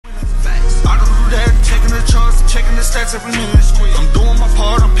checking the stats every minute. I'm doing my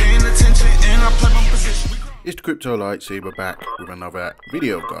part, I'm paying attention, and I play my position. It's Crypto Lightsaber back with another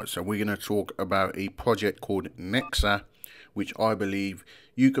video, guys. So we're going to talk about a project called NEXA, which I believe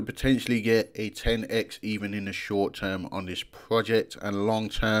you could potentially get a 10x even in the short term on this project, and long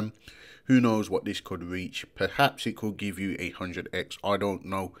term, who knows what this could reach. Perhaps it could give you a 100x, I don't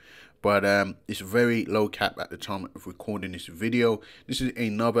know. But it's very low cap at the time of recording this video. This is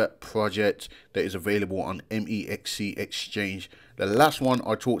another project that is available on Mexc exchange. The last one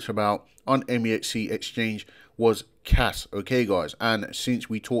I talked about on Mexc exchange was KASPA, okay guys, and since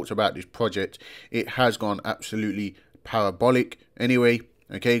we talked about this project, it has gone absolutely parabolic anyway,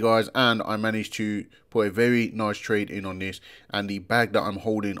 okay guys, and I managed to put a very nice trade in on this, and the bag that I'm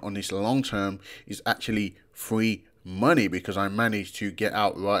holding on this long term is actually free money because I managed to get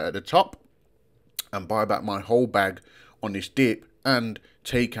out right at the top and buy back my whole bag on this dip and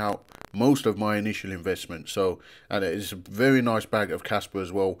take out most of my initial investment. So it's a very nice bag of KASPA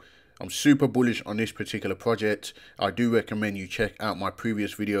as well. I'm super bullish on this particular project. I do recommend you check out my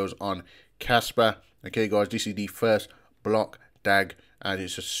previous videos on KASPA. Okay guys, this is the first block DAG, and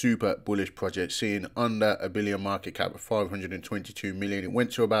it's a super bullish project, seeing under a billion market cap of 522 million. It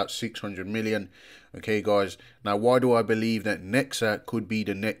went to about 600 million. Okay guys, now why do I believe that NEXA could be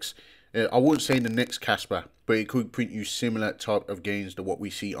the next, I wouldn't say the next KASPA, but it could print you similar type of gains to what we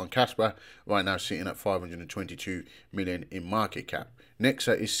see on KASPA right now, sitting at 522 million in market cap.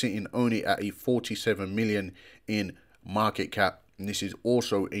 NEXA is sitting only at a 47 million in market cap, and this is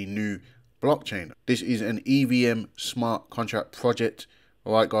also a new blockchain. This is an EVM smart contract project,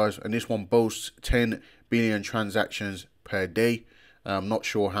 all right guys, and this one boasts 10 billion transactions per day. I'm not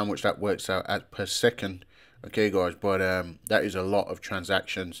sure how much that works out at per second, okay guys, but that is a lot of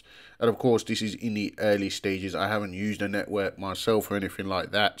transactions. And of course, this is in the early stages. I haven't used the network myself or anything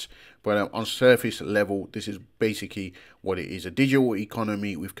like that, but on surface level, this is basically what it is: a digital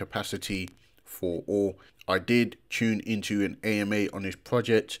economy with capacity for all. I did tune into an AMA on this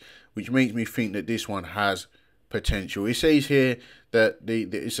project, which makes me think that this one has potential. It says here that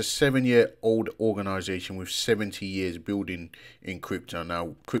it's a 7-year-old organization with 70 years building in crypto.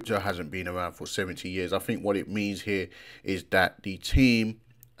 Now, crypto hasn't been around for 70 years. I think what it means here is that the team,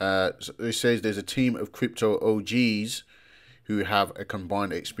 it says there's a team of crypto OGs who have a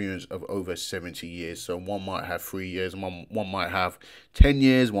combined experience of over 70 years. So one might have 3 years, one might have 10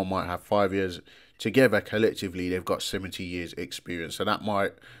 years, one might have 5 years. Together, collectively, they've got 70 years experience. So that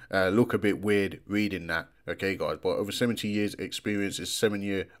might look a bit weird reading that, okay guys, but over 70 years experience. Is a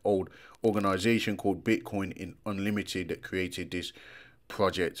 7-year-old organization called Bitcoin Unlimited that created this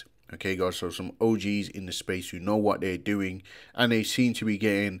project, okay guys. So some OGs in the space who know what they're doing, and they seem to be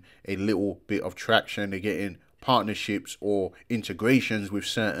getting a little bit of traction. They're getting partnerships or integrations with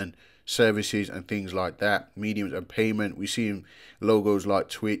certain services and things like that, mediums of payment. We see logos like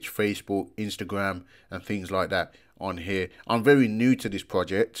Twitch, Facebook, Instagram, and things like that on here. I'm very new to this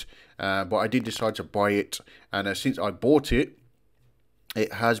project, but I did decide to buy it, and since I bought it,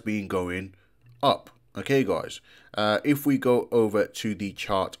 it has been going up, okay guys. If we go over to the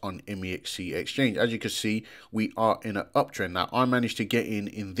chart on Mexc exchange, as you can see, we are in an uptrend. Now, I managed to get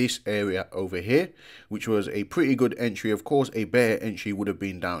in this area over here, which was a pretty good entry. Of course, a bear entry would have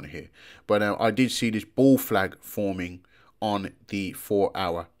been down here, but I did see this bull flag forming on the 4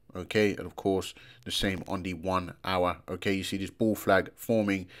 hour, okay, and of course the same on the 1 hour, okay. You see this bull flag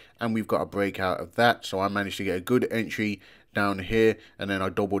forming, and we've got a breakout of that, so I managed to get a good entry down here, and then I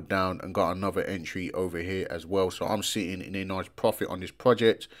doubled down and got another entry over here as well. So I'm sitting in a nice profit on this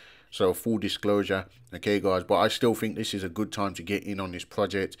project. So full disclosure, okay guys, but I still think this is a good time to get in on this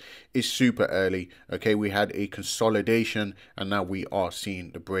project. It's super early, okay. We had a consolidation, and now we are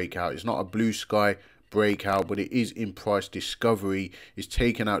seeing the breakout. It's not a blue sky breakout, but it is in price discovery. It's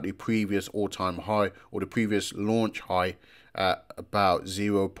taken out the previous all-time high, or the previous launch high, at about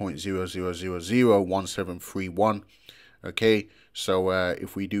 0.00001731. okay. So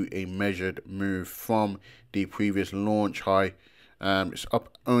if we do a measured move from the previous launch high, it's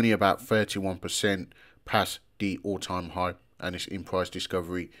up only about 31% past the all-time high, and it's in price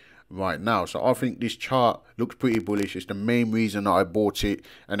discovery right now. So I think this chart looks pretty bullish. It's the main reason that I bought it.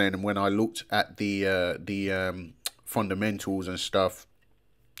 And then when I looked at the fundamentals and stuff,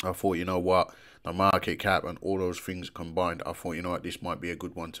 I thought, you know what, the market cap and all those things combined, I thought, you know what, this might be a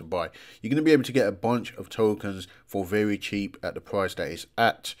good one to buy. You're going to be able to get a bunch of tokens for very cheap at the price that it's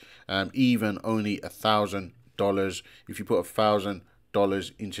at, even only $1,000. If you put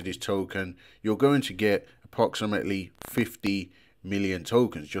 $1,000 into this token, you're going to get approximately 50 million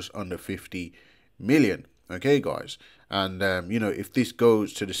tokens, just under 50 million. Okay guys, and you know, if this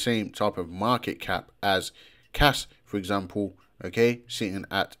goes to the same type of market cap as KAS, for example, okay, sitting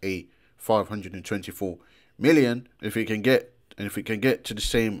at a 524 million. If it can get to the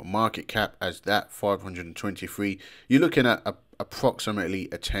same market cap as that 523, you're looking at approximately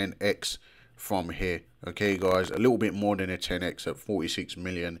a 10x from here. Okay guys, a little bit more than a 10x at 46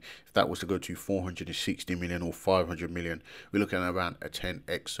 million. If that was to go to 460 million or 500 million, we're looking at around a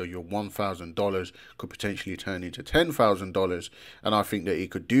 10x. So your $1,000 could potentially turn into $10,000, and I think that it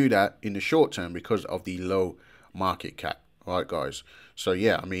could do that in the short term because of the low market cap. All right guys, so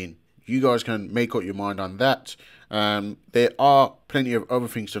yeah, I mean, you guys can make up your mind on that. There are plenty of other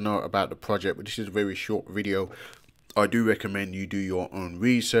things to know about the project, but this is a very short video. I do recommend you do your own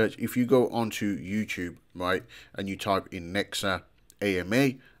research. If you go onto YouTube, right, and you type in NEXA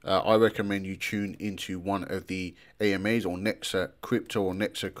AMA, I recommend you tune into one of the AMAs, or NEXA Crypto or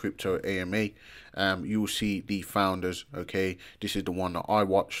NEXA Crypto AMA. You will see the founders, okay. This is the one that I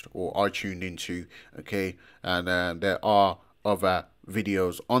watched or I tuned into, okay. And there are other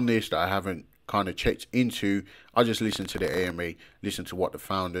videos on this that I haven't kind of checked into. I just listened to the AMA, listened to what the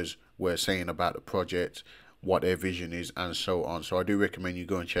founders were saying about the project, what their vision is, and so on. So I do recommend you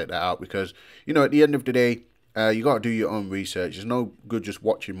go and check that out, because, you know, at the end of the day, you got to do your own research. It's no good just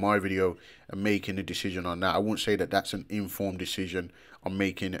watching my video and making a decision on that. I wouldn't say that that's an informed decision on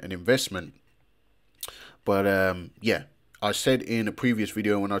making an investment. But yeah, I said in a previous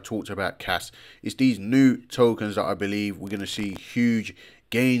video when I talked about KAS, it's these new tokens that I believe we're going to see huge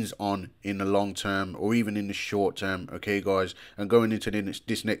gains on in the long term, or even in the short term, okay guys. And going into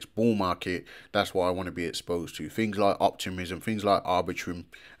this next bull market, that's what I want to be exposed to. Things like optimism, things like arbitrum,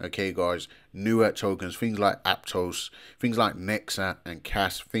 okay guys, newer tokens, things like Aptos, things like NEXA and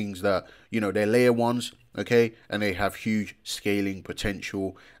KAS, things that, you know, they're layer ones, okay, and they have huge scaling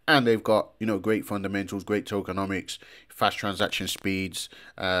potential, and they've got, you know, great fundamentals, great tokenomics, fast transaction speeds,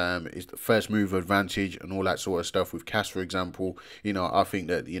 is the first mover advantage and all that sort of stuff. With KAS, for example, you know, I think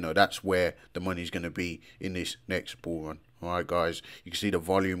that, you know, that's where the money's going to be in this next bull run. All right guys, you can see the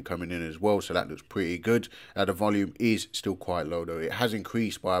volume coming in as well, so that looks pretty good. The volume is still quite low though. It has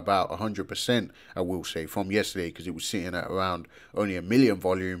increased by about 100%, I will say, from yesterday, because it was sitting at around only 1 million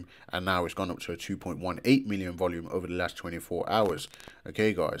volume, and now it's gone up to a 2.18 million volume over the last 24 hours.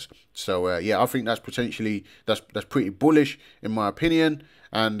 Okay guys, so yeah, I think that's potentially, that's pretty bullish in my opinion.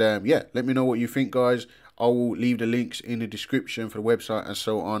 And yeah, let me know what you think guys. I will leave the links in the description for the website and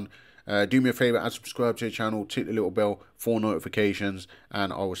so on. Do me a favor and subscribe to the channel, tick the little bell for notifications,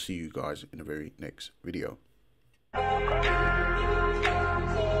 and I will see you guys in the very next video.